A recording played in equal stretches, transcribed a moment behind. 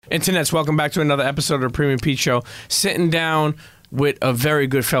Internets, welcome back to another episode of the Premium Pete Show. Sitting down with a very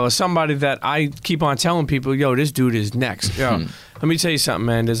good fella, somebody that I keep on telling people, yo, this dude is next. Yo, let me tell you something,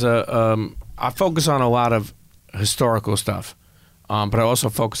 man. There's I focus on a lot of historical stuff, but I also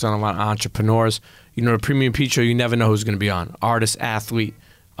focus on a lot of entrepreneurs. You know, the Premium Pete Show, you never know who's going to be on. Artist, athlete,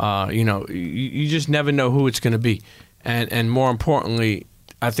 you know, you just never know who it's going to be. And more importantly,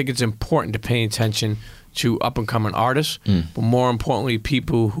 I think it's important to pay attention to up-and-coming artists, but more importantly,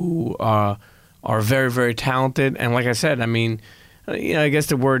 people who are very, very talented. And like I said, I mean, you know, I guess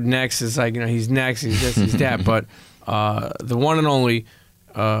the word next is like, you know, he's next, he's this, he's that. But the one and only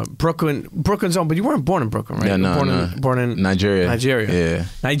Brooklyn's own, but you weren't born in Brooklyn, right? Yeah, no, born in Nigeria. Yeah.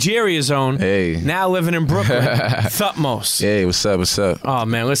 Nigeria's own. Hey. Now living in Brooklyn. THUTMOSE. Hey, what's up, what's up? Oh,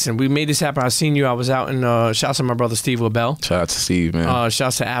 man, listen, we made this happen. I seen you. I was out in, shouts to my brother Steve LaBelle. Shout out to Steve, man.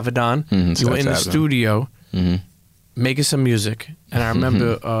 Shouts to Avedon. You were in the studio making some music. And I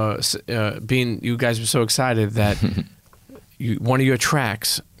remember you guys were so excited that one of your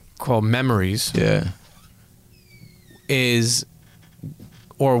tracks called Memories is...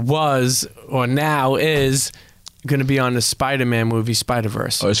 or was, or now is, going to be on the Spiderman movie,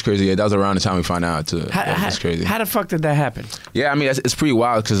 Spider-Verse. Oh, it's crazy. Yeah, that was around the time we found out, too. It's crazy. How the fuck did that happen? Yeah, I mean, it's pretty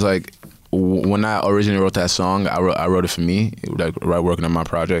wild, because, like, when I originally wrote that song, I wrote it for me, like, right working on my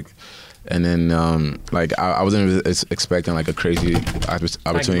project. And then, like, I wasn't expecting, like, a crazy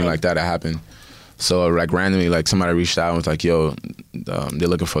opportunity like that to happen. So, like, randomly, like, somebody reached out and was like, yo, they're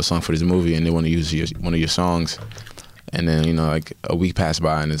looking for a song for this movie, and they want to use one of your songs. And then, you know, like a week passed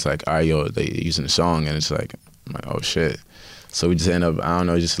by and it's like, all right, yo, they using the song. And it's like, I'm like, oh, shit. So we just end up, I don't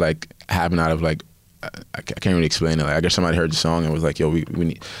know, just like happened out of like, I can't really explain it. Like, I guess somebody heard the song and was like, yo, we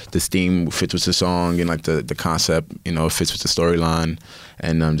need, this theme fits with the song and like the concept, you know, fits with the storyline.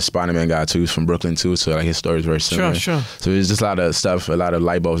 And the Spiderman guy too is from Brooklyn too, so like his story is very similar. Sure. So there's just a lot of stuff, a lot of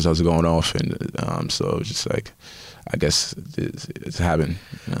light bulbs that was going off. And so it was just like, I guess it's happened.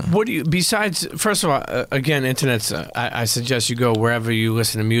 You know. What do you, besides, first of all, again, internet's, I suggest you go wherever you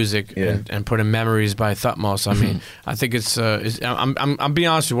listen to music and put in Memories by THUTMOSE. I mean, I think I'm being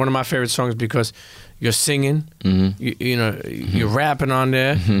honest with you, one of my favorite songs because you're singing, you know, you're rapping on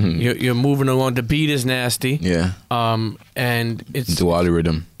there, you're moving along, the beat is nasty. Yeah. And it's duality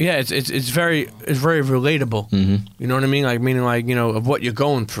rhythm. Yeah, it's very relatable. You know what I mean? Like, meaning like, you know, of what you're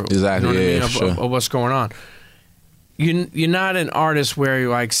going through. Exactly, you know what I mean? Sure. Of what's going on. You're not an artist where you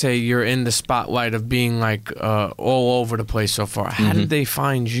like say you're in the spotlight of being like all over the place so far. How did they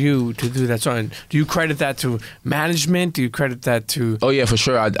find you to do that song? Do you credit that to management? Do you credit that to? Oh yeah, for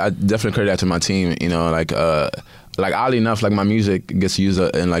sure. I definitely credit that to my team. You know, like oddly enough, like my music gets used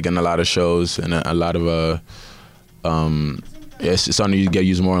in a lot of shows and a lot of it's starting to get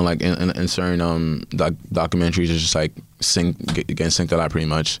used more in like in certain documentaries. It's just like getting synced a lot pretty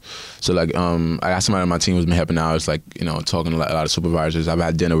much. So like I asked somebody on my team who's been helping out. It's like, you know, talking to a lot of supervisors. I've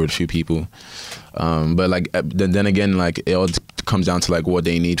had dinner with a few people, but like then again, like it all comes down to like what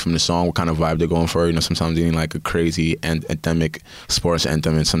they need from the song, what kind of vibe they're going for. You know, sometimes they need like a crazy anthemic sports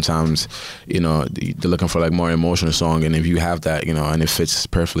anthem, and sometimes, you know, they're looking for like more emotional song. And if you have that, you know, and it fits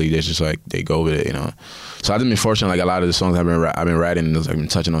perfectly, they just like they go with it. You know, so I've been fortunate. Like a lot of the songs I've been writing, I've been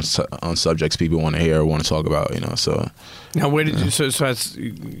touching on subjects people want to hear or want to talk about. You know, so. Now, where did you? So that's, do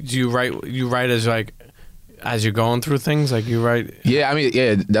you write? You write as like, as you're going through things, like you write. Yeah, I mean,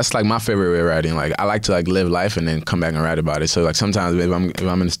 yeah, that's like my favorite way of writing. Like I like to like live life and then come back and write about it. So like sometimes if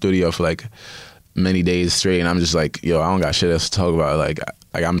I'm in the studio for like many days straight and I'm just like, yo, I don't got shit else to talk about. Like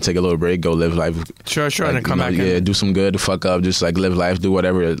I'm gonna take a little break, go live life. Sure, like, and then come back. Yeah, do some good, fuck up, just like live life, do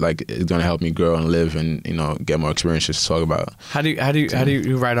whatever. Like it's gonna help me grow and live, and you know, get more experiences to talk about. How do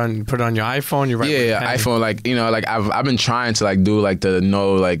you write on? Put it on your iPhone? You write? Yeah, iPhone. Like, you know, like I've been trying to like do like the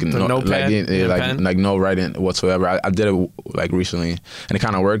notepad, like no writing whatsoever. I did it like recently, and it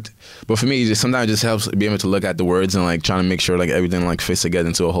kind of worked. But for me, sometimes it just helps being able to look at the words and like trying to make sure like everything like fits together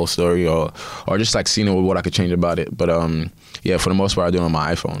into a whole story, or just like seeing what I could change about it. But yeah, for the most part, I do it on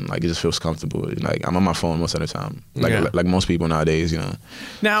my iPhone. Like it just feels comfortable. Like I'm on my phone most of the time. Like most people nowadays, you know.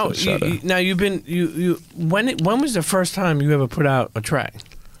 Now, you've been when was the first time you ever put out a track?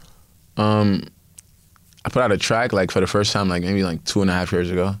 I put out a track like for the first time like maybe like 2.5 years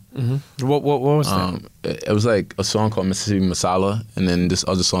ago. What was that? It was like a song called Mississippi Masala, and then this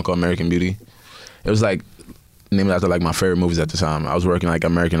other song called American Beauty. It was like named after like my favorite movies at the time. I was working like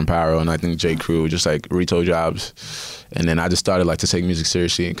American Apparel and I think J. Crew, just like retail jobs. And then I just started like to take music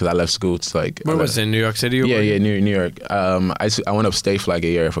seriously because I left school to like. Where was it, in New York City? Yeah, New York. I went upstate for like a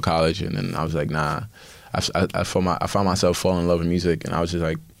year for college, and then I was like, nah. I found myself falling in love with music, and I was just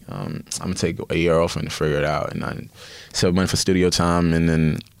like, I'm gonna take a year off and figure it out. And so I went for studio time, and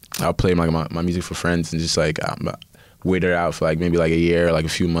then I'll play like my music for friends and just like wait it out for like maybe like a year, like a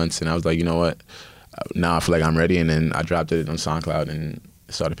few months, and I was like, you know what, now I feel like I'm ready, and then I dropped it on SoundCloud and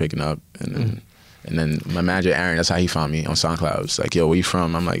it started picking up, and then my manager Aaron, that's how he found me on SoundCloud. It's like, yo, where you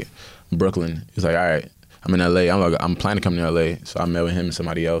from? I'm like, Brooklyn. He's like, all right, I'm in LA. I'm like, I'm planning to come to LA, so I met with him and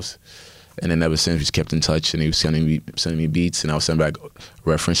somebody else. And then ever since, we just kept in touch, and he was sending me beats, and I was sending back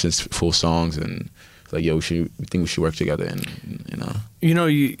references, full songs, and it's like, yo, we think we should work together, and you know. You know,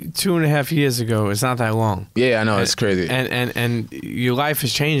 2.5 years ago, it's not that long. Yeah, I know, it's crazy. And your life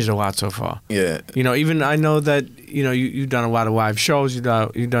has changed a lot so far. Yeah. You know, even I know that, you know, you've done a lot of live shows, you've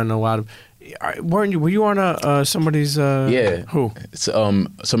done a lot of, were you on somebody's, yeah. Who? So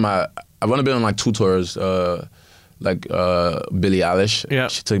I've only been on like 2 tours, like Billie Eilish. Yeah.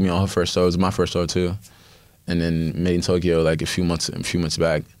 She took me on her first tour. It was my first tour too. And then MadeinTYO like a few months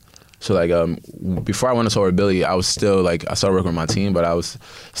back. So like before I went to tour with Billie, I was still like, I started working with my team, but I was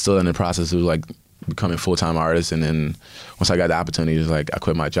still in the process of like becoming a full-time artist. And then once I got the opportunity, it was like I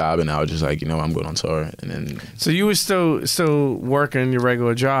quit my job, and I was just like, you know, I'm going on tour. And then so you were still working your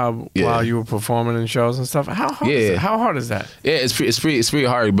regular job while you were performing in shows and stuff. How hard is that? Yeah, it's pretty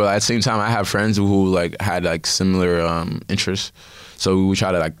hard, but at the same time, I have friends who like had like similar interests. So we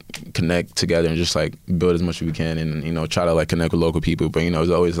try to like connect together and just like build as much as we can, and you know, try to like connect with local people. But you know,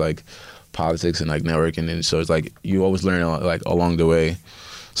 it's always like politics and like networking, and so it's like you always learn like along the way.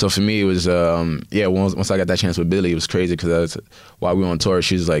 So for me, it was once I got that chance with Billie, it was crazy because while we were on tour,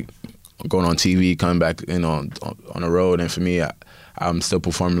 she's like going on TV, coming back, you know, on the road, and for me, I'm still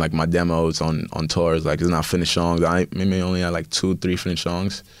performing like my demos on tours. Like it's not finished songs. I maybe only had like 2-3 finished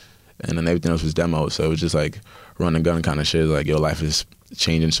songs, and then everything else was demos. So it was just like run and gun kind of shit. Like your life is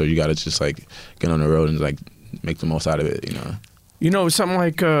changing, so you gotta just like get on the road and like make the most out of it, you know. You know, something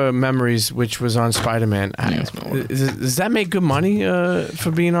like Memories, which was on Spiderman. Does that make good money for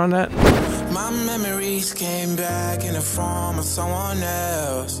being on that? My memories came back in the form of someone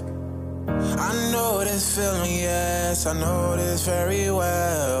else. I know this feeling, yes, I know this very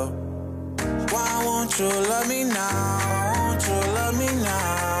well. Why won't you love me now? Why won't you love me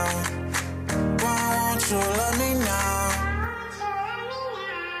now? Why won't you love me now?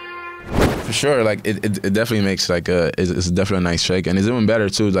 For sure, like it definitely makes like it's definitely a nice check, and it's even better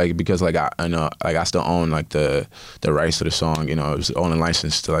too, like because like I know like I still own like the rights to the song, you know, it was owning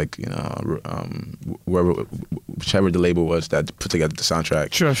license to like, you know, whichever the label was that put together the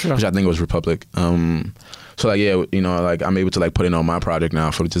soundtrack, sure, which I think was Republic. So like yeah, you know, like I'm able to like put it on my project now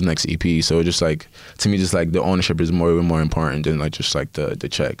for this next EP. So just like to me, just like the ownership is more important than like just like the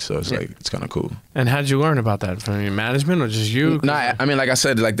check. So it's like it's kind of cool. And how'd you learn about that, from your management or just you? No, I mean, like I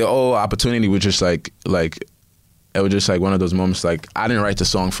said, like the whole opportunity was just like it was just like one of those moments. Like I didn't write the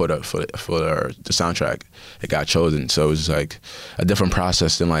song for the soundtrack. It got chosen, so it was like a different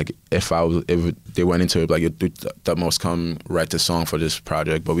process than like if they went into it like THUTMOSE come write the song for this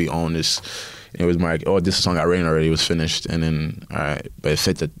project, but we own this. It was like, oh, this song got written already, it was finished, and then all right, but it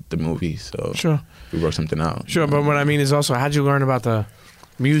fit the movie, so sure, we worked something out. Sure, but what I mean is also, how'd you learn about the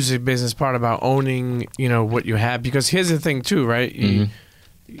music business part, about owning, you know, what you have? Because here's the thing too, right?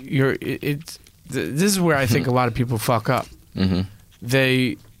 This is where I think a lot of people fuck up. Mm-hmm.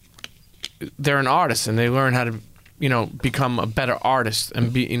 They're an artist and they learn how to, you know, become a better artist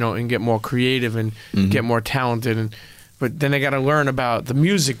and be, you know, and get more creative and get more talented, but then they got to learn about the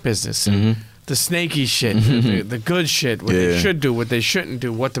music business and the snaky shit, the good shit, what they should do, what they shouldn't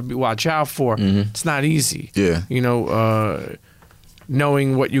do, what to watch out for. It's not easy. Yeah, you know,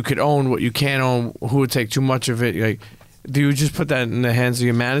 knowing what you could own, what you can't own, who would take too much of it. Like, do you just put that in the hands of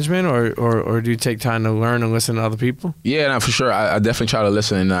your management, or do you take time to learn and listen to other people? Yeah, no, for sure. I definitely try to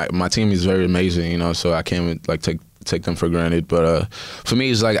listen, and my team is very amazing, you know, so I can't like take them for granted. But for me,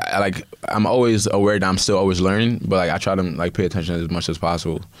 it's like I'm always aware that I'm still always learning, but like I try to like pay attention as much as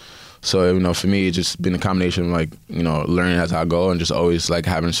possible. So, you know, for me, it's just been a combination of like, you know, learning as I go and just always like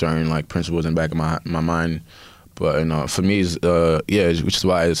having certain like principles in the back of my mind. But, you know, for me, it's, which is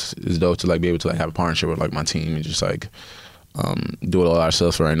why it's dope to like be able to like have a partnership with like my team and just like do it all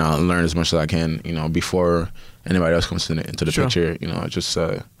ourselves right now and learn as much as I can, you know, before anybody else comes into the picture, you know, just,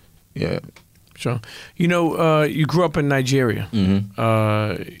 yeah. Sure. You know, you grew up in Nigeria.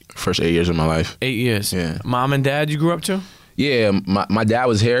 First 8 years of my life. 8 years. Yeah. Mom and dad you grew up to? Yeah, my dad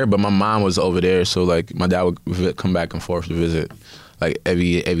was here, but my mom was over there. So like my dad would come back and forth to visit, like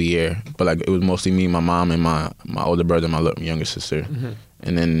every year. But like it was mostly me, my mom, and my older brother, and my younger sister.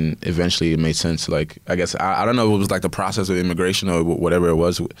 And then eventually it made sense. Like I guess I don't know if it was like the process of immigration or whatever it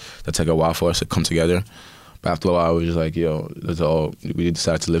was that took a while for us to come together. But after a while, it was just like, yo, we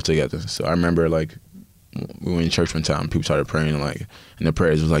decided to live together. So I remember like we were in church one time. People started praying, and the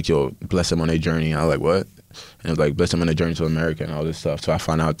prayers was like, "Yo, bless them on their journey." And I was like, "What?" And it was like, "Bless them on their journey to America," and all this stuff. So I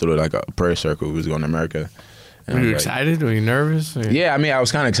found out through like a prayer circle we was going to America. And were you like, excited? Were you nervous? Or? Yeah, I mean, I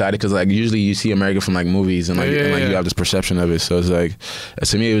was kind of excited because like usually you see America from like movies and you have this perception of it. So it's like,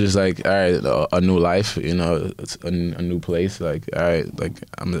 to me, it was just like, all right, a new life, you know, it's a new place. Like, all right, like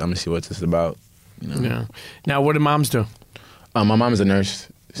I'm gonna see what this is about. You know? Yeah. Now, what do moms do? My mom is a nurse.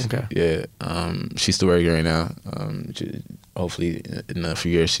 Okay. Yeah. She's still working right now. Hopefully, in a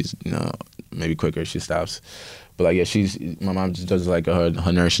few years, she's maybe quicker she stops. But like, yeah, my mom just does like her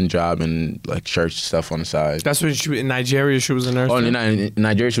nursing job and like church stuff on the side. That's what in Nigeria she was a nurse. Oh, in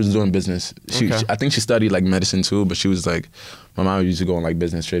Nigeria she was doing business. I think she studied like medicine too, but she was like, my mom used to go on like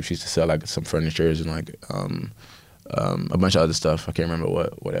business trips. She used to sell like some furnitures and like a bunch of other stuff. I can't remember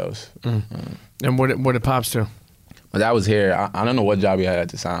what else. And what did Pops do? My dad was here. I don't know what job he had at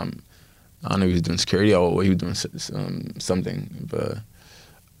the time. I don't know if he was doing security or he was doing something, but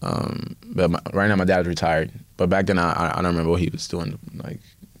right now my dad's retired. But back then I don't remember what he was doing like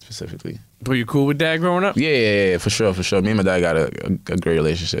specifically. Were you cool with Dad growing up? Yeah, for sure. Me and my dad got a great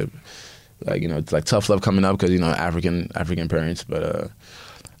relationship. Like, you know, it's like tough love coming up because, you know, African parents. But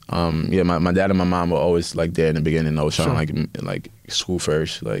yeah, my dad and my mom were always like there in the beginning, always trying to like school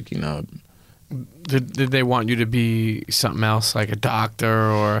first, like, you know. Did they want you to be something else, like a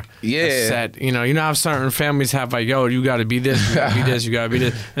doctor or a set? You know how certain families have like, yo, you got to be this, you got to be this, you got to be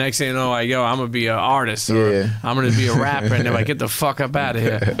this. The next thing you know, like, yo, I'm gonna be an artist or I'm gonna be a rapper, and they're like, get the fuck up out of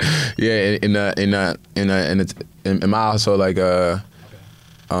here. Yeah, in my household, like,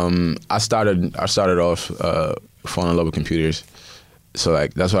 I started off falling in love with computers. So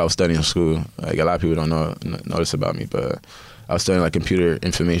like that's what I was studying in school. Like a lot of people don't know this about me, but I was studying like computer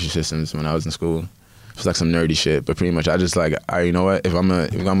information systems when I was in school. It's like some nerdy shit, but pretty much I just like, you know what? If I'm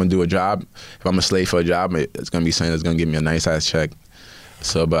gonna do a job, if I'm a slave for a job, it's gonna be something that's gonna give me a nice ass check.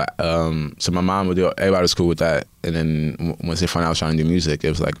 So, so my mom would do. Everybody was cool with that, and then once they found out I was trying to do music, it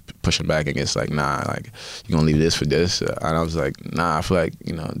was like pushing back against like, nah, like you gonna leave this for this, and I was like, nah, I feel like,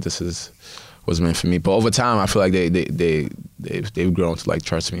 you know, this is what's meant for me. But over time, I feel like they've grown to like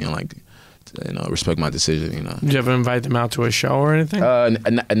trust me and like, you know, respect my decision, you know. Did you ever invite them out to a show or anything?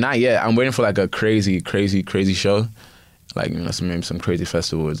 Not yet. I'm waiting for like a crazy show. Like, you know, maybe some crazy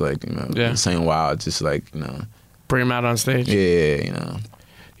festival is like, you know, saying wow, just like, you know. Bring them out on stage? Yeah, you know.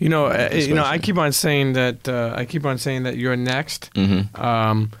 You know, I keep on saying that you're next.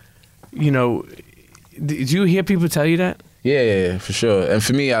 Mm-hmm. You know, did you hear people tell you that? Yeah, for sure. And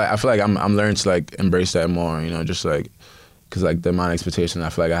for me, I feel like I'm learning to like embrace that more, you know, just like, because like the amount of expectation I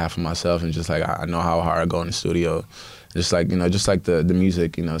feel like I have for myself, and just like I know how hard I go in the studio, just like, you know, just like the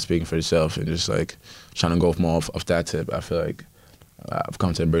music, you know, speaking for itself, and just like trying to go more off that tip. I feel like I've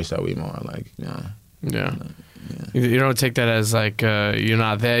come to embrace that way more, like, you know. Yeah. You don't take that as like you're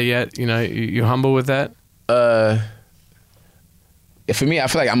not there yet, you know, you're humble with that? For me, I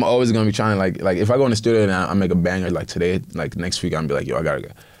feel like I'm always gonna be trying to like if I go in the studio and I make a banger like today, like next week I'm gonna be like, yo, I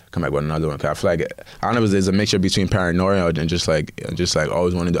gotta come back with another one. Cause I feel like, I don't know if there's a mixture between paranoia and just like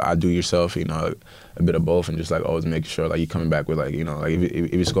always wanting to outdo yourself, you know, a bit of both, and just like always make sure like you're coming back with like, you know, like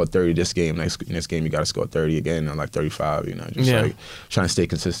if you score 30 this game, next game you gotta score 30 again, and like 35, you know, just like trying to stay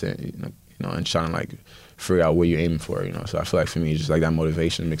consistent, you know, and trying to like figure out what you're aiming for, you know. So I feel like for me, just like that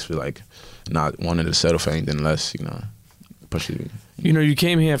motivation mixed with like not wanting to settle for anything less, you know, pushes me. You know, you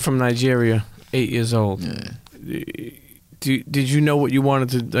came here from Nigeria, 8 years old. Yeah. Did you know what you wanted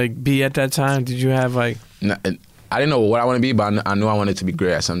to like be at that time? Did you have like? No, I didn't know what I want to be, but I knew I wanted to be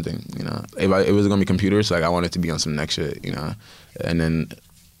great at something. You know, if it was gonna be computers, like I wanted to be on some next shit. You know, and then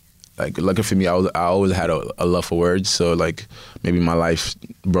like lucky for me, I always had a love for words. So like maybe my life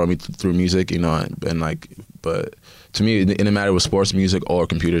brought me through music. You know, and like, but to me, it didn't matter with sports, music, or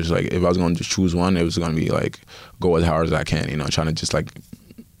computers. Like if I was going to choose one, it was going to be like go as hard as I can. You know, trying to just like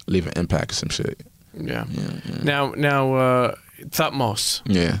leave an impact or some shit. Yeah. Now, THUTMOSE.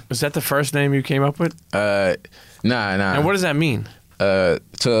 Yeah. Was that the first name you came up with? Nah. And what does that mean? I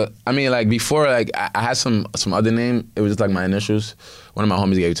mean, like before, like I had some other name. It was just like my initials. One of my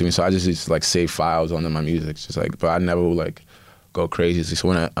homies gave it to me, so I just used to like save files under my music, just like. But I never would like go crazy. So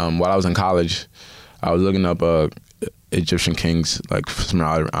when while I was in college, I was looking up Egyptian kings, like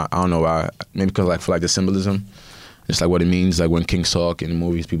I don't know why. Maybe because like for like the symbolism. Just like what it means, like when kings talk in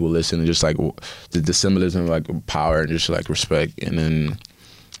movies, people listen, and just like the symbolism of like power and just like respect. And then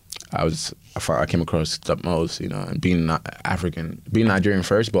I came across THUTMOSE, you know, and being Nigerian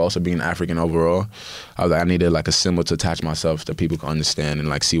first, but also being African overall. I was like, I needed like a symbol to attach myself that people can understand and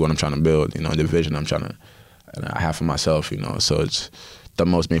like see what I'm trying to build, you know, the vision I have for myself, you know. So it's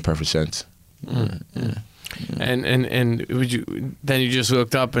THUTMOSE made perfect sense. And would you then you just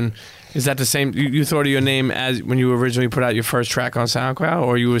looked up and is that the same? You thought of your name as when you originally put out your first track on SoundCloud,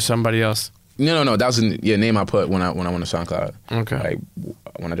 or you were somebody else? No. That was the name I put when I went to SoundCloud. Okay. Like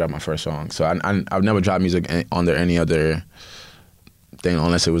when I dropped my first song. So I've never dropped music under any other thing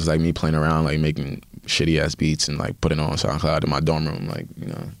unless it was like me playing around, like making shitty ass beats and like putting it on SoundCloud in my dorm room, like, you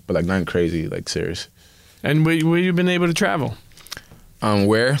know, but like nothing crazy, like serious. And where you been able to travel?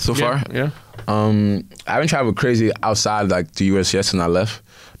 Where so far? Yeah. I haven't traveled crazy outside like the US yet since I left,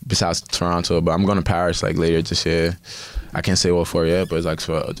 besides Toronto. But I'm going to Paris like later this year. I can't say what for yet, but it's like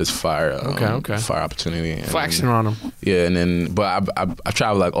for just fire. Fire opportunity. Flexing on them. Yeah, and then but I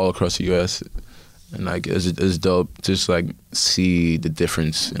traveled like all across the US, and like it's dope just like see the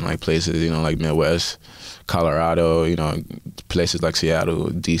difference in like places, you know, like Midwest, Colorado, you know, places like Seattle,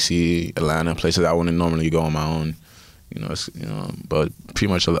 DC, Atlanta, places I wouldn't normally go on my own. You know, but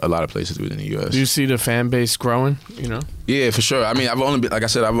pretty much a lot of places within the U.S. Do you see the fan base growing? You know. Yeah, for sure. I mean, I've only been, like I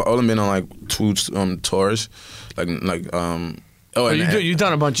said, I've only been on like 2 tours, You've done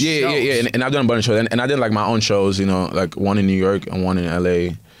a bunch of shows. Yeah, and I've done a bunch of shows, and I did like my own shows, you know, like one in New York and one in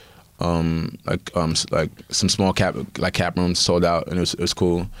L.A. Like some small cap rooms sold out, and it was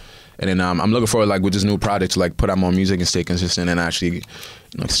cool. And then I'm looking forward, like, with this new project to like put out more music and stay consistent and actually,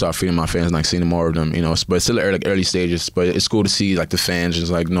 you know, start feeding my fans and like seeing more of them, you know. But it's still early stages. But it's cool to see like the fans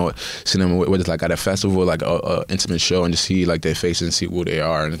just like see them whether it's like at a festival, like a intimate show, and just see like their faces and see who they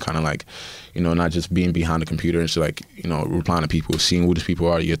are, and kind of like, you know, not just being behind the computer and just like, you know, replying to people, seeing who these people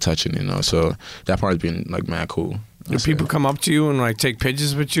are you're touching, you know. So that part has been like mad cool. Do people come up to you and like take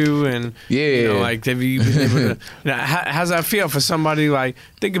pictures with you and you know, like have you been able to, you know, how's that feel for somebody? Like,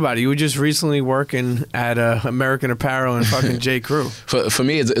 think about it, you were just recently working at American Apparel and fucking J. Crew. For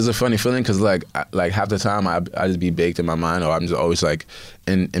me, it's a funny feeling because like half the time I just be baked in my mind, or I'm just always like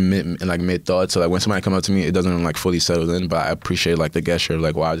in mid thought. So like when somebody come up to me, it doesn't like fully settle in, but I appreciate like the gesture of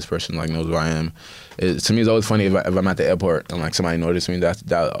like, wow, this person like knows who I am. To me, it's always funny if I'm at the airport and like somebody notices me.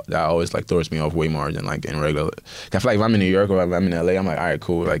 That always like throws me off way more than like in regular. I feel like if I'm in New York or if I'm in LA, I'm like, all right,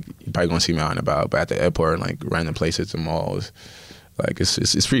 cool. Like you're probably gonna see me out and about. But at the airport, like random places and malls, like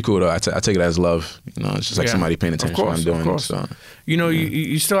it's pretty cool though. I take it as love. You know, it's just like somebody paying attention to what I'm doing. So. You know,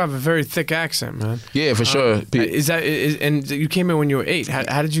 you still have a very thick accent, man. Yeah, for sure. And you came in when you were 8.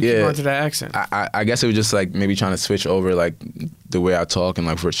 How did you keep on to that accent? I guess it was just like maybe trying to switch over like the way I talk, and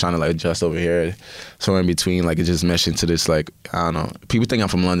like we're trying to like adjust over here, somewhere in between. Like it just meshed into this like, I don't know. People think I'm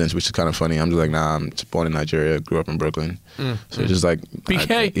from London, which is kind of funny. I'm just like, nah, I'm born in Nigeria, grew up in Brooklyn. So it's just like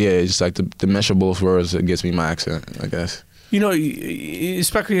BK. It's just like the mesh of both worlds that gets me my accent, I guess. You know,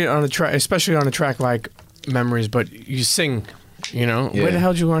 especially on a track like Memories, but you sing. You know, where the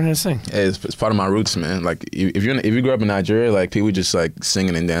hell did you learn how to sing? It's part of my roots, man. Like if you grew up in Nigeria, like people just like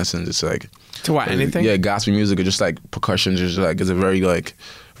singing and dancing, just like to what, anything? Yeah, gospel music or just like percussion, just like it's a very like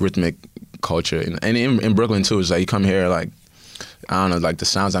rhythmic culture, and in Brooklyn too. It's like you come here, like I don't know, like the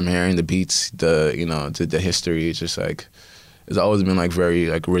sounds I'm hearing, the beats, the history. It's just like it's always been like very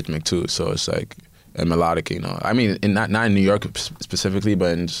like rhythmic too. So it's like and melodic, you know. I mean, not in New York specifically,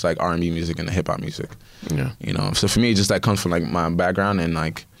 but in just like R&B music and hip hop music. Yeah. You know, so for me, it just like comes from like my background, and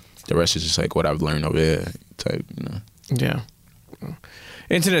like the rest is just like what I've learned over there type, you know. Yeah.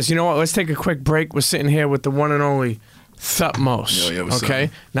 Into this, you know what? Let's take a quick break. We're sitting here with the one and only THUTMOSE. Okay,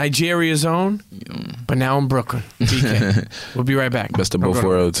 Nigeria's own, but now in Brooklyn. BK. We'll be right back. Best of both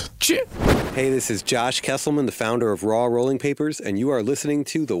worlds. Cheers. Hey, this is Josh Kesselman, the founder of Raw Rolling Papers, and you are listening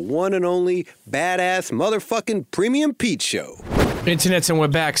to the one and only badass motherfucking Premium Pete Show. Internets, and we're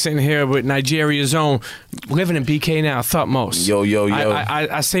back sitting here with Nigeria's own, living in BK now, THUTMOSE. Yo.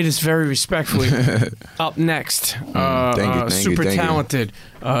 I say this very respectfully. Up next, super talented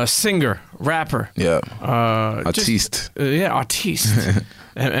singer, rapper. Yeah. Artiste. Artiste.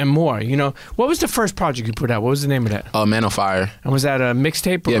 and more. You know, what was the first project you put out? What was the name of that? Man on Fire. And was that a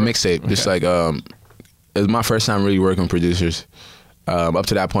mixtape? Yeah, mixtape. Okay. Just like it was my first time really working with producers. Up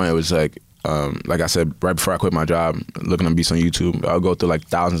to that point, it was like I said, right before I quit my job, looking at beats on YouTube, I'll go through like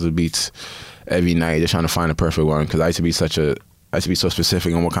thousands of beats every night, just trying to find the perfect one. Because I used to be so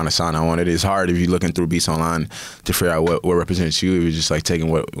specific on what kind of sound I wanted. It's hard if you're looking through beats online to figure out what represents you. It was just like taking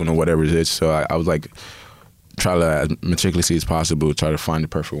whatever it is. So I was like, try to as meticulously as possible, try to find the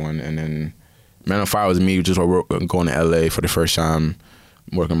perfect one. And then Man on Fire was me just going to LA for the first time,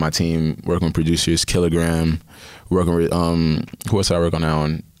 working with my team, working with producers, Kilogram, working with who else I work on now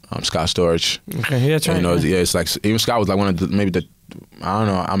on? Scott Storch. Okay, yeah, that's right. You know, it's like even Scott was like one of the I don't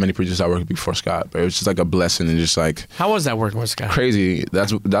know how many producers I worked with before Scott, but it was just like a blessing and just like. How was that working with Scott? Crazy.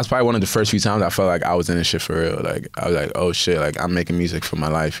 That's probably one of the first few times I felt like I was in this shit for real. Like I was like, oh shit, like I'm making music for my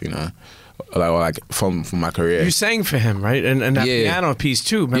life, you know. like from my career. You sang for him, right? And that piano piece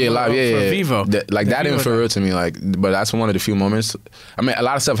too. Remember, for Vivo. That didn't feel real to me. Like, but that's one of the few moments. I mean, a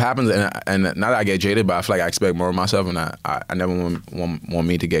lot of stuff happens, and not that I get jaded, but I feel like I expect more of myself, and I never want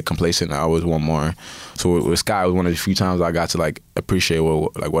me to get complacent. I always want more. So with Scott, it was one of the few times I got to like appreciate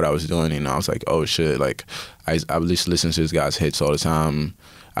what I was doing. You know, I was like, oh shit, like I at least listen to this guy's hits all the time.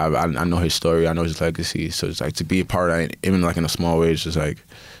 I know his story, I know his legacy. So it's like to be a part of it, even like in a small way, it's just like,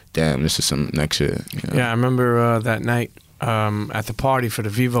 damn, this is some next shit. You know? Yeah, I remember that night at the party for the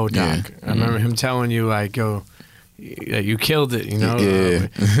Vivo doc. Yeah. I remember him telling you like, "Yo, you killed it," you know. Yeah.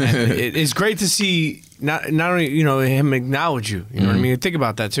 And it's great to see not only him acknowledge you. You know what I mean? Think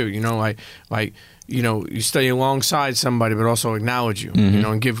about that too. You know, like you stay alongside somebody, but also acknowledge you. You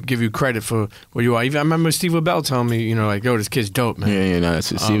know, and give you credit for what you are. Even I remember Steve LaBelle telling me, like, "Yo, this kid's dope, man." Yeah, no,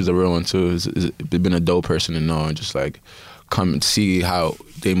 Steve's a real one too. He's been a dope person to know, and just like come and see how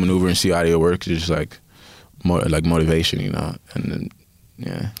they maneuver and see how they work. It's just like more like motivation, you know. And then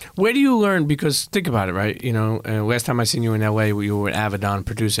yeah. Where do you learn? Because think about it, right? You know, last time I seen you in LA, you were with Avedon,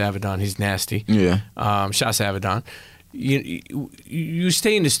 producer Avedon. He's nasty. Yeah. Shouts to Avedon. You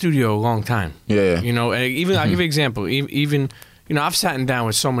stay in the studio a long time. Yeah. You know, even I'll give you an example. Even I've sat down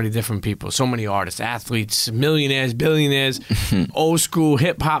with so many different people, so many artists, athletes, millionaires, billionaires, old school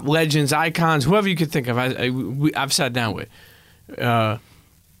hip hop legends, icons, whoever you could think of. I've sat down with.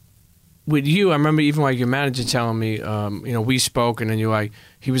 With you, I remember even like your manager telling me, we spoke, and then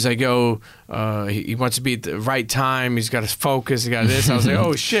he was like, yo, he wants to be at the right time. He's got his focus. He got this. I was like,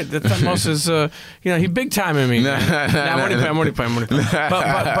 oh shit, that THUTMOSE is, he big timing me. I'm only playing.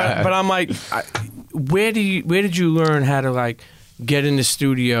 But I'm like, where did you learn how to like get in the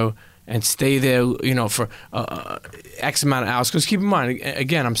studio and stay there, for X amount of hours? Because keep in mind,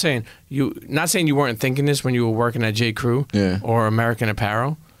 again, I'm saying not saying you weren't thinking this when you were working at J. Crew or American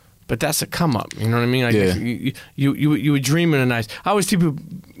Apparel. But that's a come up, you know what I mean? Like you were dreaming a nice. I always tell people,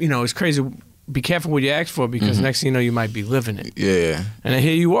 it's crazy. Be careful what you ask for, because next thing you know, you might be living it. Yeah. And then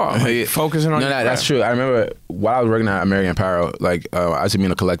here you are, focusing on. No, that's true. I remember while I was working at American Apparel, like I used to be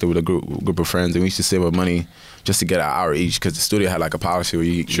in a collective with a group of friends, and we used to save up money just to get an hour each, because the studio had like a policy where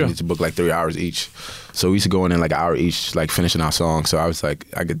you need to book like 3 hours each. So we used to go in like an hour each, like finishing our song. So I was like,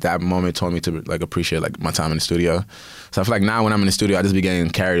 that moment taught me to like appreciate like my time in the studio. So I feel like now when I'm in the studio, I just be getting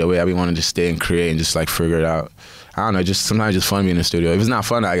carried away. I be wanting to just stay and create and just like figure it out. I don't know, just sometimes it's just fun being in the studio. If it's not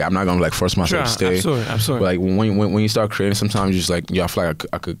fun, I'm not gonna like force myself to stay. Absolutely. But like when you start creating, sometimes you just like, I feel like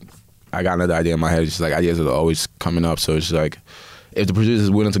I got another idea in my head. It's just like ideas are always coming up. So it's just like, if the producer is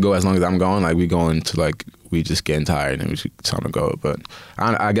willing to go as long as I'm going, like we going to like, we just getting tired and it's time to go. But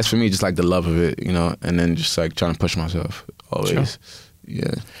I guess for me, just like the love of it, and then just like trying to push myself always. Sure.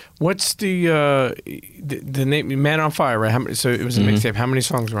 Yeah. What's the name? Man on Fire, right? So it was a mixtape. How many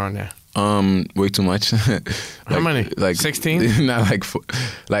songs were on there? Way too much. How many? Like 16? Not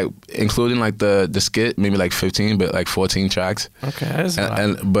like including like the skit, maybe like 15, but like 14 tracks. Okay, that's a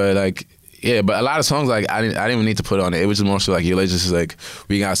lot. But like. Yeah, but a lot of songs like I didn't even need to put it on it. It was just more so like just like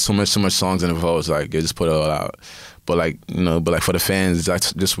we got so much songs in the vaults, like you just put it all out. But like but for the fans,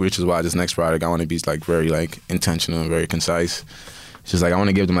 that's just which is why this next project I want to be like very like intentional and very concise. It's just like I want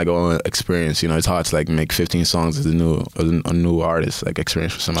to give them like all experience. It's hard to like make 15 songs as a new artist, like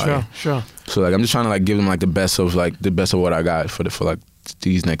experience for somebody. Sure. So like I'm just trying to like give them like the best of what I got for like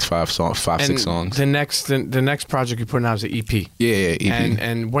these next 6 songs. The next project you're putting out is an EP. Yeah, EP.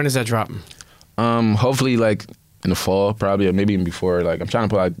 And when is that dropping? Hopefully like in the fall, probably, or maybe even before. Like I'm trying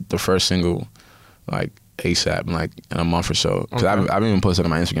to put like the first single like ASAP in like in a month or so. Because I haven't even posted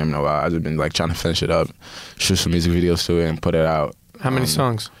on my Instagram in a while. I've just been like trying to finish it up, shoot some music videos to it, and put it out. How many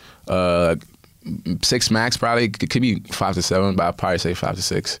songs? 6 max, probably. It could be 5 to 7, but I'd probably say 5 to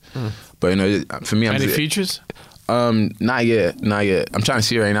 6. But for me, any features? Not yet. I'm trying to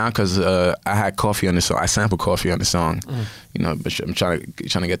see it right now because I had coffee on the song. I sampled coffee on the song, but I'm trying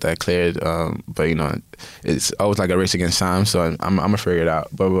to get that cleared. But it's always like a race against time, so I'm gonna figure it out.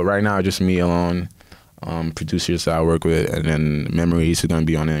 But right now, just me alone, producers that I work with, and then Memories is gonna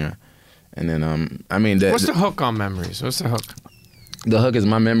be on there. And then what's the hook on Memories? What's the hook? The hook is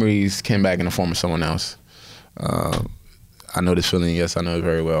my memories came back in the form of someone else. I know this feeling, yes, I know it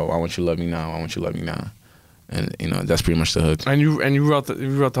very well. I want you to love me now. I want you to love me now. And that's pretty much the hook. And you wrote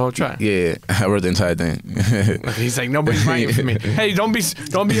the whole track. Yeah, I wrote the entire thing. He's like, nobody's writing for me. Hey, don't be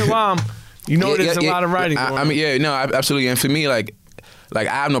alarmed. There's a lot of writing. Absolutely. And for me, like I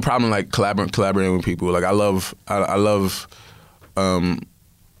have no problem like collaborating with people. Like I love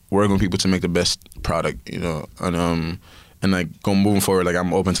working with people to make the best product. And like moving forward, like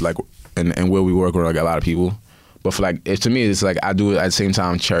I'm open to like and where we work with like a lot of people. But for like, to me, it's like I do at the same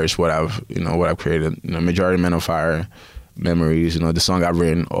time cherish what I've created. You know, majority Men on Fire, Memories. You know, the song I've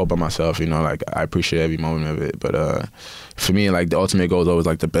written all by myself. You know, like I appreciate every moment of it. But for me, like the ultimate goal is always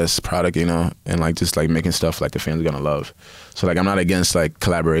like the best product. You know, and like just like making stuff like the fans are gonna love. So like I'm not against like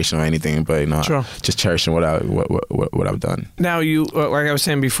collaboration or anything, but you know, sure. just cherishing what I've done. Now you, like I was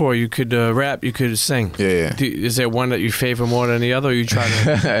saying before, you could rap, you could sing. Yeah. Is there one that you favor more than the other? Or you try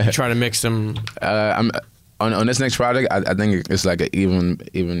to mix them? I'm on this next project. I think it's like an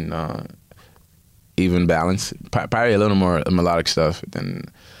even balance. Probably a little more melodic stuff than.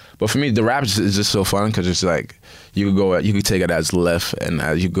 But for me, the rap is just so fun because it's like you could take it as left and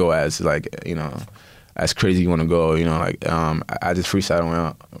as you go as like, you know, as crazy you want to go. You know, like I just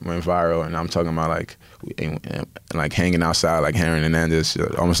freestyle went viral, and I'm talking about like like hanging outside like Harry and Hernandez,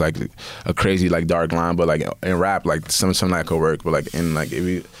 almost like a crazy like dark line. But like in rap, like something that could work. But like in like if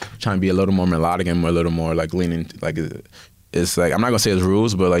you trying to be a little more melodic and a little more like leaning like. It's like I'm not gonna say it's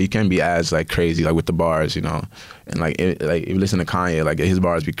rules, but like you can't be as like crazy like with the bars, you know. And like like if you listen to Kanye, like his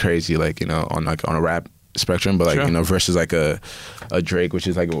bars be crazy, like you know on a rap spectrum, but like sure. You know versus like a Drake, which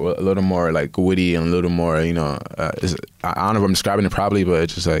is like a little more like witty and a little more, you know. I don't know if I'm describing it properly, but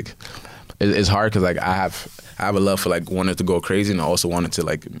it's just like it's hard because like I have a love for like wanting to go crazy and I also wanted to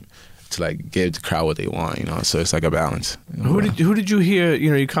like give the crowd what they want, you know. So it's like a balance. You know? Who did you hear?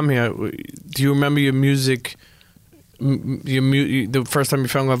 You know, you come here. Do you remember your music? The first time you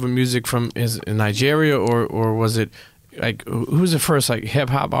fell in love with music is in Nigeria, or was it like who was the first like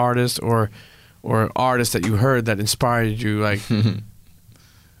hip hop artist or artist that you heard that inspired you? Like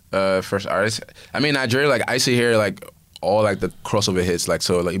first artist, I mean Nigeria. Like I see here like all like the crossover hits. Like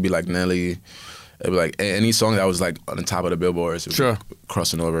so, like it'd be like Nelly. It'd be like any song that was like on the top of the billboards. Sure,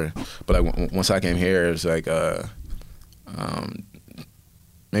 crossing over. But like once I came here, it was like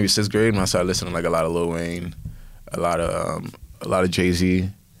maybe 6th grade when I started listening to like a lot of Lil Wayne. A lot of Jay-Z,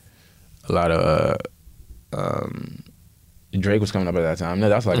 a lot of Drake was coming up at that time. No,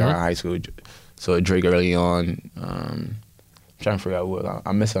 that's like around high school. So Drake early on. I'm trying to figure out what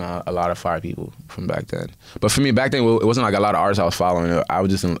I'm missing a lot of fire people from back then. But for me back then, it wasn't like a lot of artists I was following. I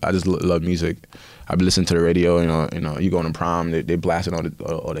just love music. I'd be listening to the radio. You know, you going to prom, they blasting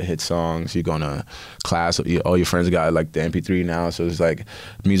all the hit songs. You going to class, all your friends got like the MP3 now. So it's like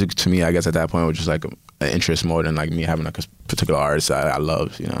music to me, I guess at that point was just like an interest more than like me having like a particular artist I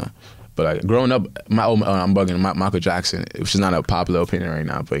love, you know. But like growing up, I'm bugging Michael Jackson, which is not a popular opinion right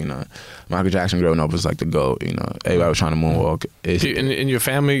now, but you know, Michael Jackson growing up was like the GOAT. You know, everybody was trying to moonwalk. In your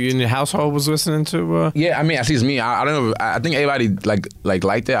family, in your household, was listening to? Yeah, I mean, at least me. I don't know. I think everybody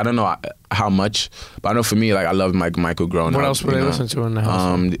liked it. I don't know how much, but I know for me, like I loved Michael growing up. What else were they listening to in the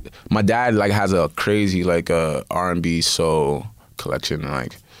house? My dad like has a crazy like R&B soul collection,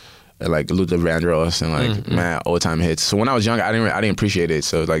 like Luther Vandross and like man old time hits. So when I was young, I didn't appreciate it.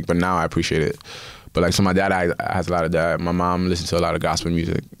 So like, but now I appreciate it. But like, so my dad has a lot of that. My mom listens to a lot of gospel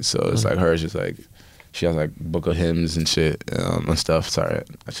music. So it's like hers just like she has like book of hymns and shit and stuff. Sorry,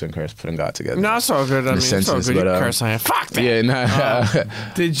 I shouldn't curse. Putting God together. No, it's all good. I mean, it's all good. You curse on it. Fuck that. Yeah, nah.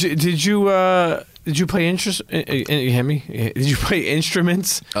 Did you play instruments? You hear me? Did you play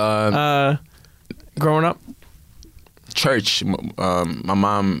instruments growing up? Church.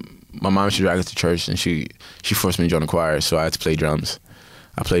 My mom used to drag us to church, and she forced me to join the choir, so I had to play drums.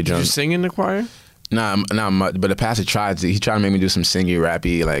 I played drums. Did you sing in the choir? Nah, but the pastor tried to make me do some singing,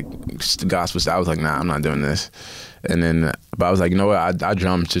 rappy, like gospel stuff. I was like, nah, I'm not doing this. And then, but I was like, you know what? I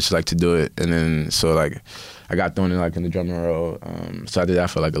drum just like to do it. And then, so like, I got thrown in like in the drum roll. So I did that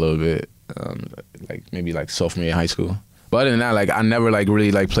for like a little bit, like maybe like sophomore year of high school. But other than that, like I never like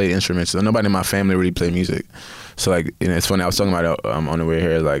really like played instruments. So nobody in my family really played music. So like, you know, it's funny. I was talking about it on the way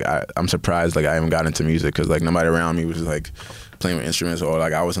here. Like I'm surprised like I haven't got into music because like nobody around me was like playing with instruments or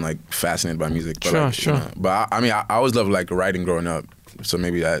like I wasn't like fascinated by music. But, sure, like, sure. You know, but I mean, I always loved like writing growing up. So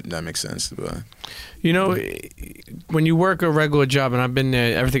maybe that makes sense. But you know, when you work a regular job, and I've been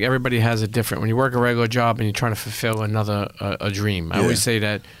there, everybody has it different. When you work a regular job and you're trying to fulfill a dream, I always say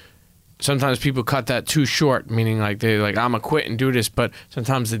that. Sometimes people cut that too short, meaning like they're like, I'm gonna quit and do this, but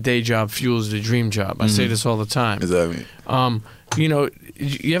sometimes the day job fuels the dream job. I say this all the time. Exactly. You know,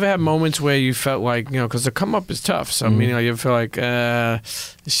 you ever have moments where you felt like, you know, because the come up is tough. So meaning like you ever feel like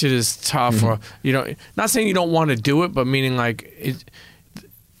this shit is tough, or you know, not saying you don't want to do it, but meaning like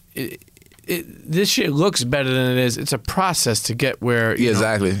this shit looks better than it is. It's a process to get where you know,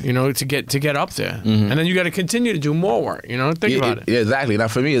 exactly. You know, to get up there, and then you got to continue to do more work. You know, think about it. Yeah, exactly. Now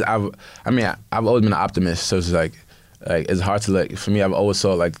for me, I've always been an optimist. So it's like it's hard to like. For me, I've always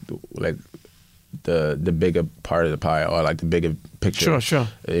saw like the bigger part of the pie or like the bigger picture. Sure.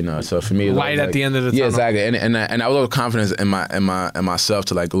 You know, so for me, it was light like, at the end of the tunnel. Yeah, exactly. And I was confident in myself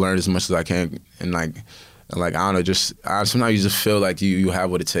to like learn as much as I can and like I don't know, just sometimes you just feel like you have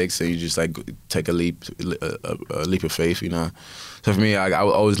what it takes, and you just like take a leap of faith, you know. So for me, I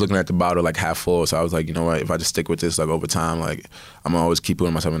was always looking at the bottle like half full. So I was like, you know what, if I just stick with this like over time, like I'm gonna always keep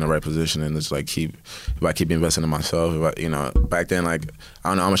putting myself in the right position, and just like if I keep investing in myself, if I, you know, back then like I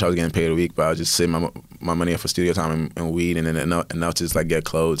don't know how much I was getting paid a week, but I was just saving my money up for studio time and weed, and then enough to just like get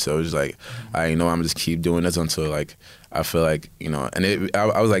clothes. So it was just like, I'm gonna just keep doing this until like I feel like, you know, and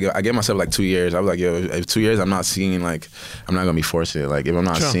I was like, I gave myself like 2 years. I was like, yo, if 2 years I'm not seeing like, I'm not gonna be forcing it. Like if I'm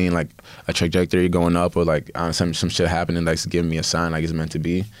not seeing like a trajectory going up or like some shit happening that's giving me a sign like it's meant to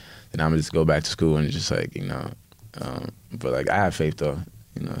be, then I'm gonna just go back to school and just like, you know, but like I have faith though,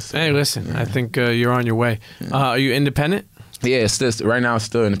 you know. So, hey, listen, yeah. I think you're on your way. Yeah. Are you independent? Yeah, it's still, right now it's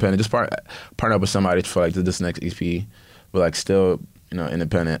still independent. Just partner up with somebody for like this next EP, but like still, you know,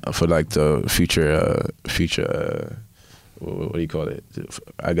 independent for like the future. What do you call it?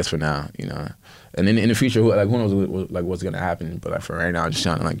 I guess for now, you know, and in the future, who knows like what's gonna happen? But like for right now, just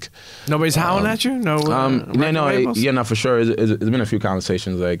trying to like. Nobody's howling at you? No. No, for sure. It's been a few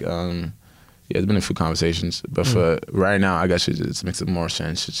conversations. Like, it's been a few conversations. But for right now, I guess it just makes more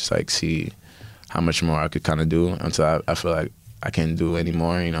sense to just like see how much more I could kind of do until I feel like I can't do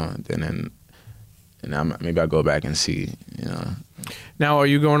anymore, you know. And maybe I'll go back and see, you know. Now, are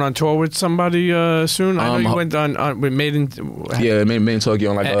you going on tour with somebody soon? I know you went on with MadeinTYO. Yeah, MadeinTYO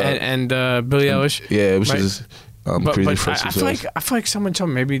on like and Billie Eilish. Yeah, which right? is but crazy. I feel like someone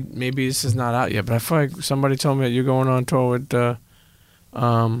told me maybe this is not out yet, but I feel like somebody told me that you're going on tour with.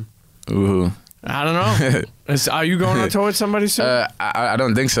 I don't know. Are you going on tour with somebody soon? I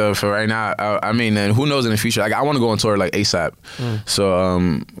don't think so for right now. I mean, and who knows in the future? Like, I want to go on tour like ASAP.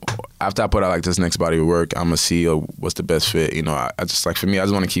 So after I put out like this next body of work, I'm gonna see what's the best fit. You know, I just like for me, I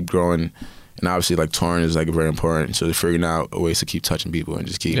just want to keep growing, and obviously like touring is like very important. So figuring out ways to keep touching people and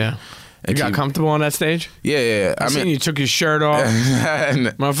just keep. Yeah. You got comfortable on that stage? Yeah. I mean, you took your shirt off.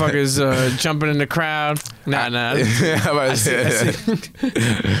 Motherfuckers jumping in the crowd. Nah.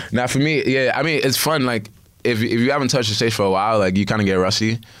 Now for me, yeah. I mean, it's fun. Like if you haven't touched the stage for a while, like you kind of get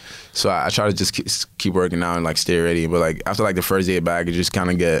rusty. So I try to just keep working out and like stay ready. But like after like the first day back, you just kind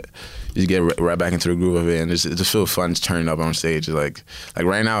of get right back into the groove of it, and it just feels fun just turning up on stage. Like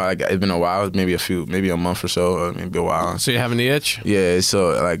right now, like it's been a while, maybe a month or so, or maybe a while. So you having the itch? Yeah. So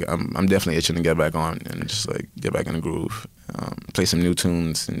like I'm definitely itching to get back on and just like get back in the groove, play some new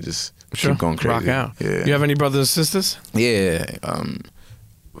tunes and just keep going crazy. Rock out. Yeah. You have any brothers and sisters? Yeah.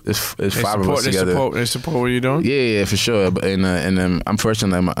 It's five of us together. They support what you're doing? Yeah, for sure. And I'm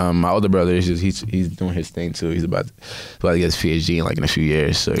fortunate that my older brother, he's doing his thing too. He's about to get his PhD in a few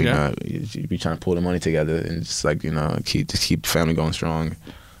years. So, you know, you be trying to pull the money together and just like, you know, keep the family going strong.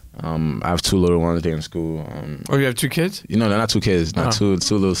 I have two little ones. They're in school. You have 2 kids? You know, they're not 2 kids. Not two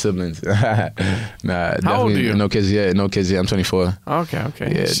little siblings. How old are you? No kids yet. I'm 24. Okay.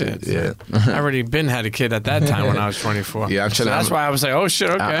 Yeah, shit. Yeah. I already had a kid at that time when I was 24. Yeah, that's why I was like, oh shit,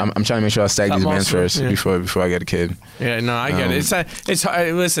 okay. I'm trying to make sure I stack these bands first before I get a kid. Yeah, no, I get it. It's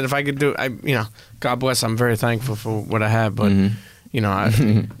listen, if I could do, you know, God bless. I'm very thankful for what I have, but. You know,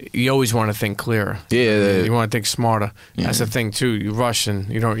 you always want to think clearer. Yeah. You want to think smarter. Yeah. That's the thing too. You rush and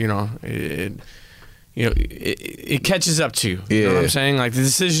you don't. You know, it catches up to you. You know what I'm saying? Like the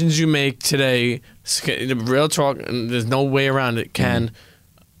decisions you make today, real talk. And there's no way around it. Can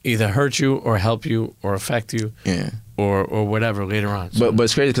either hurt you or help you or affect you. Yeah. Or whatever later on. So. But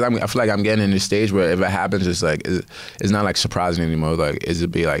it's crazy because I feel like I'm getting in this stage where if it happens, it's like it's not like surprising anymore. Like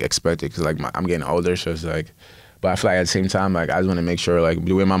it'd be like expected because like I'm getting older, so it's like. But I feel like at the same time, like I just want to make sure, like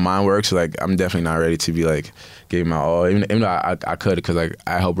the way my mind works, like I'm definitely not ready to be like giving my all. Even though I could, because like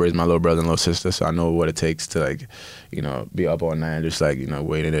I help raise my little brother and little sister, so I know what it takes to like, you know, be up all night and just like, you know,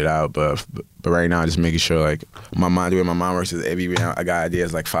 waiting it out. But right now, just making sure like the way my mind works is every I got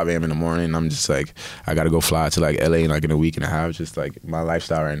ideas like 5 a.m. in the morning. And I'm just like I gotta go fly to like LA in like in a week and a half. Just like my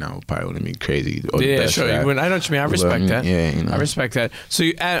lifestyle right now probably wouldn't be crazy. Yeah, sure. I know what you mean. I respect that. Yeah, you know. I respect that. So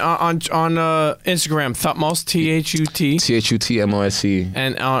you on Instagram, THUTMOSE, THUTMOSE,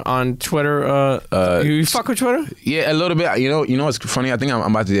 and on Twitter, you fuck with Twitter? Yeah, a little bit. You know what's funny? I think I'm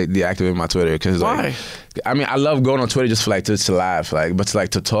about to deactivate my Twitter because like, I mean, I love going on Twitter just for like to laugh, like, but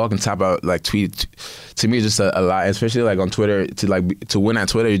to talk and type out like tweet to me is just a lot, especially like on Twitter. To win at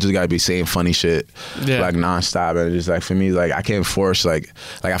Twitter, you just gotta be saying funny shit like nonstop, and just like for me, like I can't force like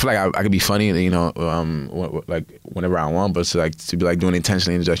I feel like I could be funny, you know, like whenever I want, but to be like doing it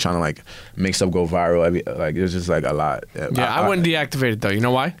intentionally and just trying to like make stuff go viral, like it's just like a lot. I wouldn't deactivate it though. You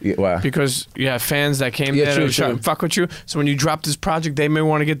know why? Why? Because you have fans that came there to fuck with you. So when you drop this project, they may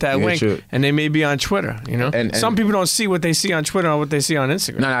want to get that link, and they may be on Twitter. You know, and some people don't see what they see on Twitter or what they see on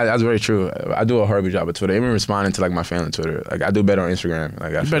Instagram. No, that's very true. I do a horrible job at Twitter. Even responding to like my family on Twitter, like I do better on Instagram.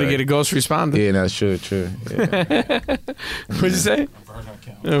 Like you better get a ghost responder. Yeah, that's true. Yeah. What'd you say?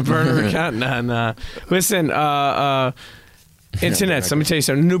 A burner account. Nah. Listen, Internets, let me tell you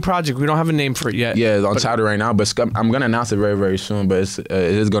something. New project. We don't have a name for it yet. Yeah, it's on title right now, but I'm gonna announce it very, very soon. But it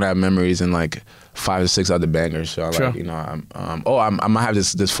is gonna have memories and like 5 or 6 other bangers. So like, you know, I might have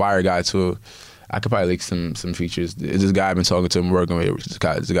this fire guy too. I could probably leak some features. This guy I've been talking to him, working with. This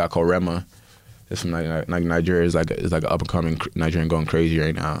guy called Rema. It's from like Nigeria. It's like an up and coming Nigerian going crazy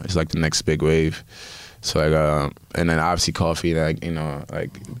right now. It's like the next big wave. So like, and then obviously Coffee, like, you know, like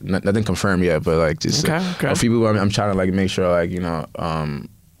nothing confirmed yet, but like just a few people I'm trying to like make sure like, you know,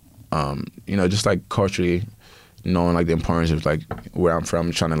 just like culturally knowing like the importance of like where I'm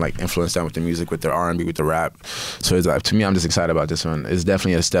from, trying to like influence them with the music, with their R&B, with the rap. So it's like, to me, I'm just excited about this one. It's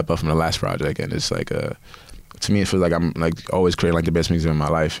definitely a step up from the last project, and it's like to me, it feels like I'm like always creating like the best music in my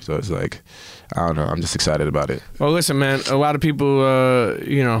life. So it's like, I don't know, I'm just excited about it. Well, listen, man, a lot of people, a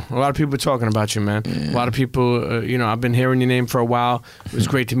lot of people are talking about you, man. Yeah. A lot of people, I've been hearing your name for a while. It was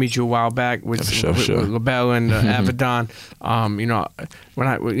great to meet you a while back with LaBelle and Avedon.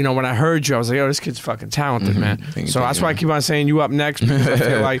 When I heard you, I was like, yo, this kid's fucking talented, man. Thank you, why I keep on saying you up next, because I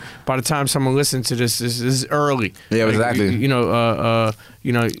feel like by the time someone listens to this is early. Yeah, like, exactly.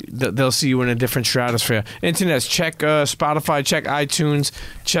 They'll see you in a different stratosphere. Internets, check Spotify, check iTunes,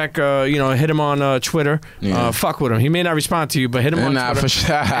 check, hit him on Twitter. Yeah. Fuck with him. He may not respond to you, but hit him on Twitter. For sure.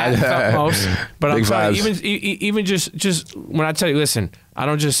 But I'm telling you, even just when I tell you, listen, I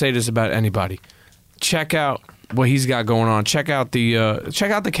don't just say this about anybody. Check out what he's got going on. Check out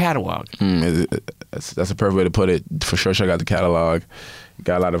the catalog. That's a perfect way to put it. For sure, check out the catalog.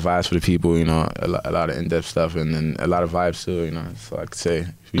 Got a lot of vibes for the people, a lot of in-depth stuff, and then a lot of vibes too, So I could say,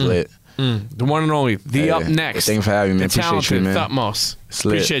 be lit. The one and only, Up Next. Thanks for having me, man. Appreciate you, man. THUTMOSE.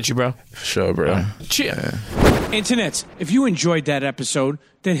 Appreciate you, bro. For sure, bro. Cheers. Internets, if you enjoyed that episode,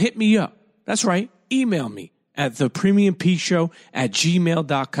 then hit me up. That's right. Email me at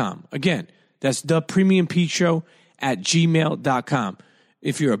thepremiumpeteshow@gmail.com. Again, that's thepremiumpeteshow@gmail.com.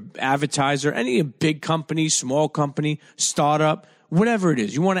 If you're an advertiser, any big company, small company, startup, whatever it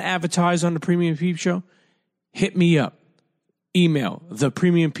is, you want to advertise on the Premium Peep Show, hit me up. Email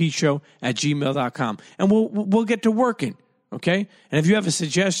thepremiumpeteshow@gmail.com, and we'll get to working, okay? And if you have a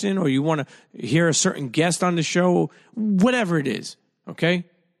suggestion or you want to hear a certain guest on the show, whatever it is, okay?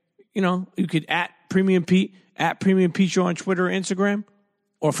 You could @Premium Pete, @Premium Pete Show on Twitter or Instagram,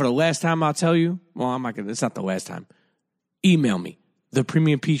 or for the last time, I'll tell you, well, I'm not gonna. It's not the last time. Email me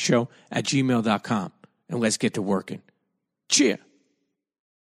thepremiumpeteshow@gmail.com, and let's get to working. Cheers.